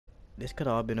This could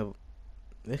all been a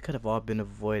this could have all been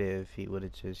avoided if he would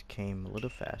have just came a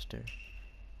little faster.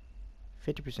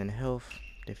 50% health.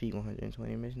 Defeat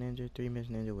 120 Miss Ninja. 3 Miss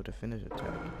Ninja with a finish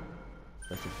attack.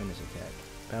 That's the finish attack.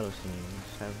 Battle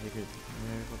scenes. Have secret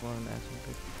performance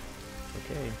action.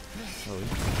 Okay. Oh, he's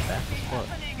fast as fuck.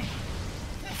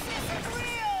 This isn't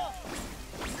real!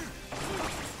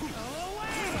 Go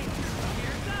away!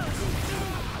 Here goes!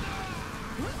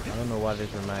 I don't know why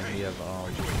this reminds me of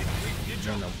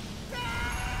Venom.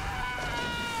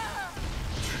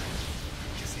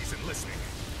 Guess he isn't listening.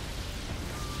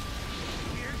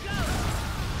 Here goes!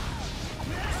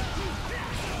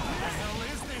 What the hell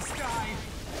is this guy?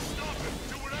 Stop him!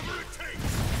 Do whatever it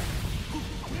takes!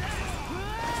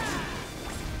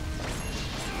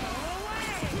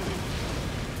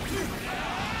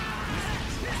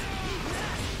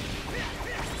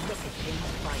 Look at him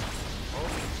fight.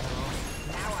 Obito.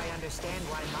 Now I understand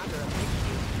why Madara picked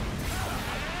you.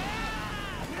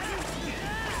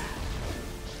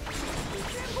 We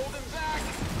can't hold him back!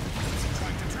 What's he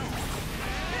trying to do?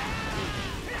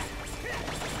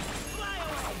 Fly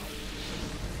away!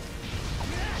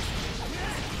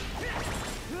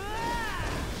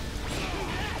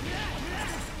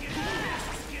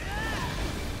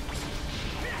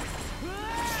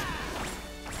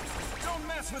 Don't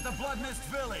mess with the Blood Mist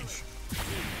Village!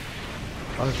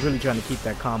 I was really trying to keep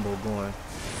that combo going.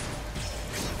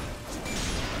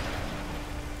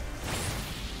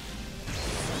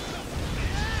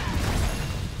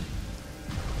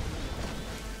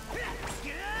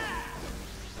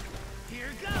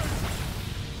 Here goes!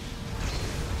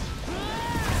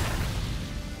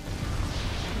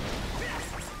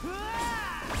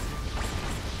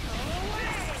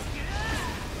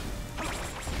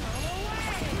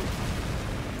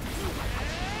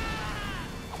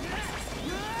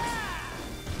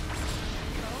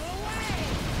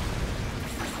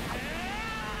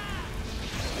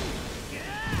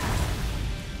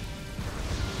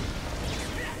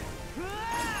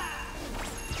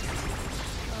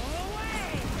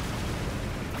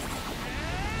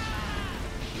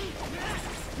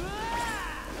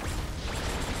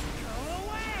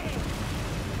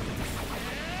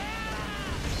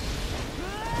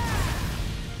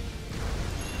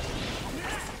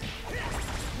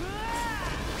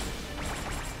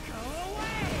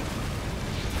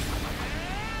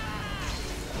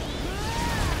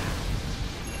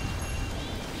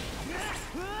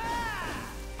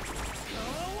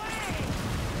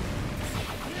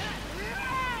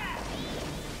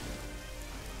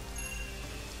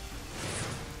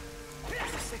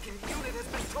 Second unit has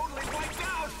been totally wiped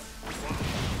out! Wow!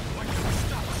 Why can't we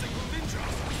stop a single ninja?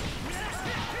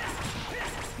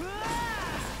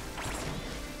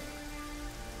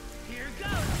 Here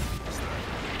goes!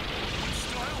 What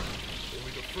style?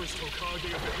 Only the first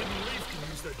Hokage of the Hidden Leaf can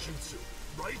use that jutsu,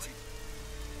 right?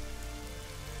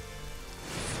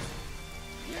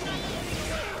 You're not getting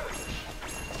away!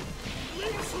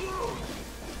 Leave us alone!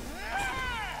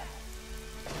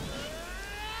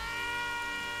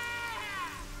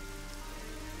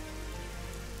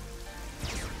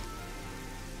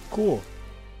 Cool.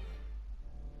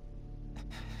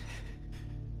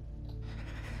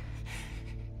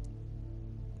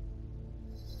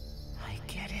 I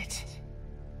get it.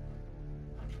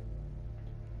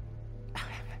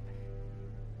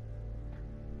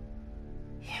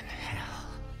 In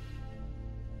hell.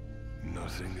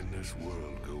 Nothing in this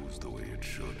world goes the way it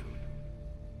should.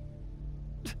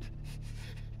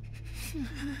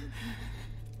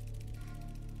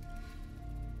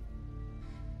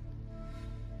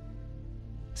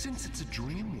 Since it's a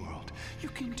dream world, you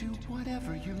can do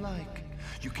whatever you like.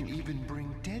 You can even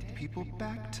bring dead people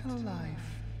back to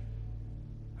life.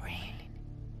 Rain,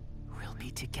 we'll be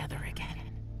together again.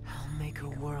 I'll make a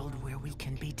world where we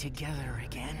can be together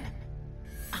again.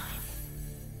 I'm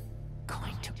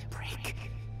going to break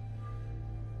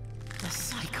the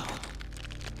cycle.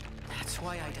 That's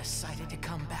why I decided to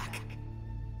come back.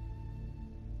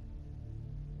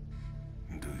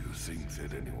 Do you think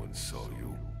that anyone saw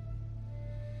you?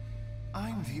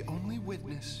 I'm the only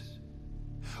witness.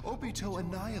 Obito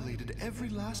annihilated every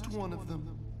last one of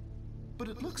them. But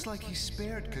it looks like he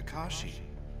spared Kakashi.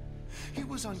 He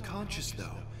was unconscious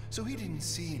though, so he didn't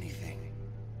see anything.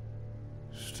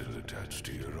 Still attached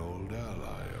to your old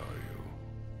ally, are you?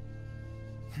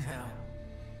 No.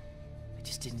 I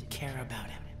just didn't care about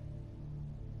him.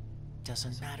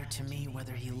 Doesn't matter to me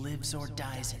whether he lives or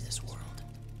dies in this world.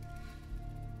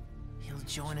 He'll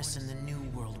join us in the new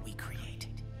world we create.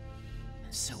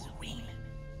 And so will we.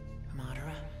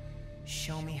 Madara,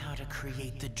 show me how to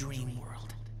create the dream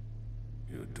world.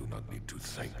 You do not need to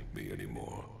thank me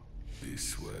anymore.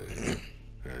 This way.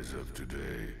 As of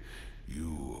today,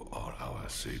 you are our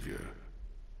savior.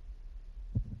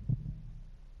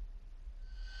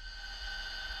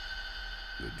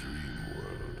 The dream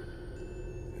world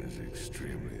is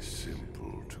extremely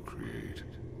simple to create.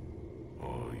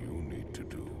 All you need to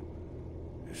do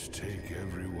is take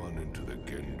everyone into the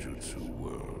Genjutsu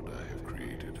world I have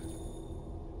created.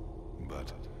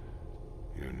 But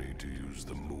you need to use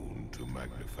the moon to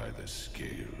magnify the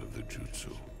scale of the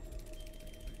jutsu.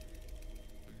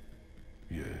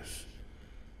 Yes.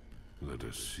 Let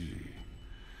us see.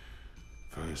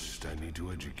 First, I need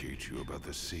to educate you about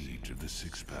the Sage of the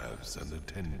Six Paths and the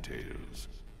Ten Tails.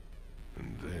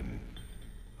 And then,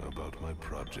 about my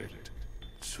project,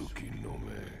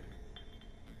 Tsukinome.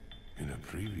 In a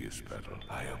previous battle,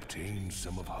 I obtained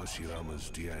some of Hashirama's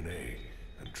DNA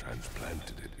and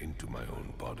transplanted it into my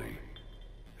own body.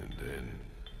 And then,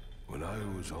 when I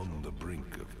was on the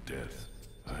brink of death,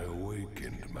 I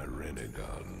awakened my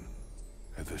Renegon.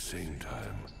 At the same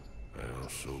time, I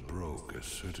also broke a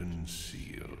certain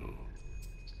seal.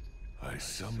 I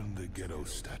summoned the Ghetto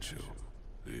statue,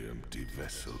 the empty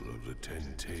vessel of the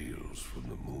Ten Tails from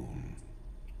the moon.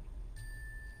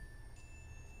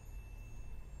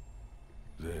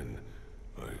 Then,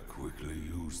 I quickly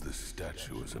used the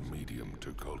statue as a medium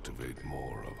to cultivate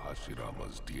more of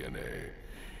Hashirama's DNA.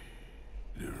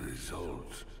 The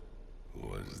result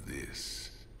was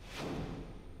this.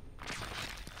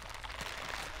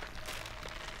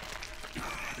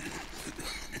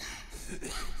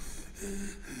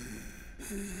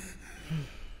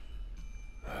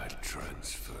 I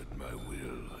transferred my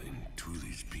will into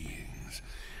these beings.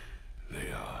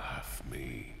 They are half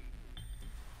me.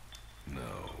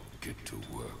 Now get to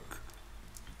work.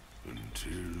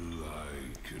 Until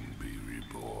I can be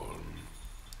reborn.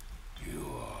 You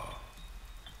are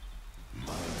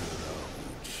Madara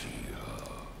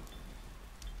Uchiha.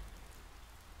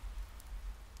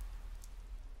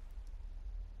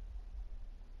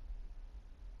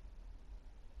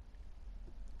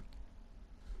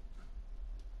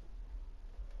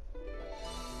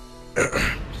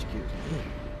 Excuse me.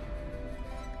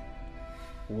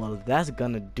 Well, that's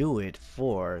gonna do it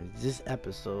for this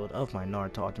episode of my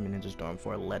Naruto Ultimate Ninja Storm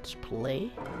 4 Let's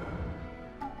Play.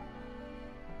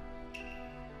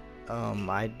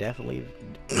 I definitely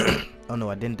oh no,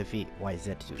 I didn't defeat White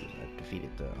Zetsu. I defeated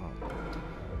the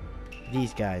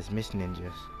these guys, Miss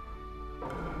Ninjas.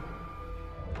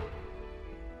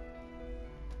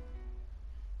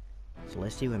 So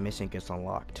let's see when mission gets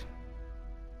unlocked.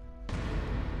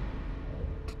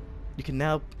 You can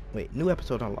now new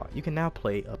episode unlocked. You can now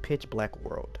play a pitch black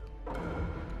world.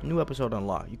 New episode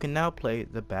unlocked. You can now play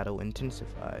the battle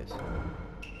intensifies.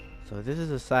 So this is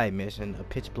a side mission, a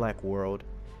pitch black world,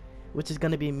 which is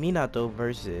gonna be Minato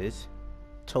versus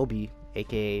Tobi,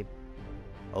 aka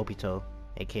Obito,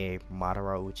 aka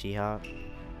Madara Uchiha,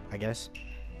 I guess.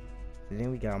 And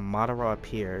then we got Madara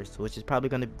appears, which is probably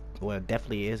gonna, well,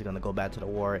 definitely is gonna go back to the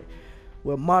war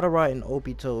where Madara and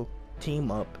Obito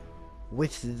team up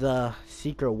with the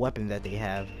secret weapon that they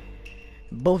have.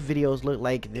 Both videos look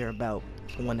like they're about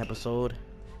one episode,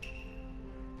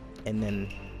 and then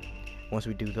once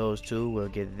we do those two, we'll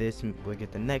get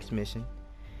the next mission,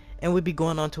 and we'll be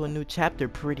going on to a new chapter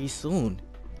pretty soon.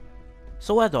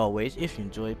 So as always, if you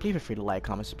enjoyed, please feel free to like,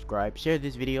 comment, subscribe, share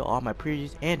this video, all my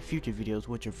previous and future videos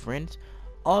with your friends.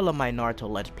 All of my Naruto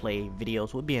Let's Play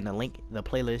videos will be in the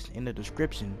playlist in the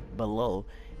description below,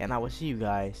 and I will see you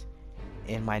guys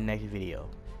in my next video.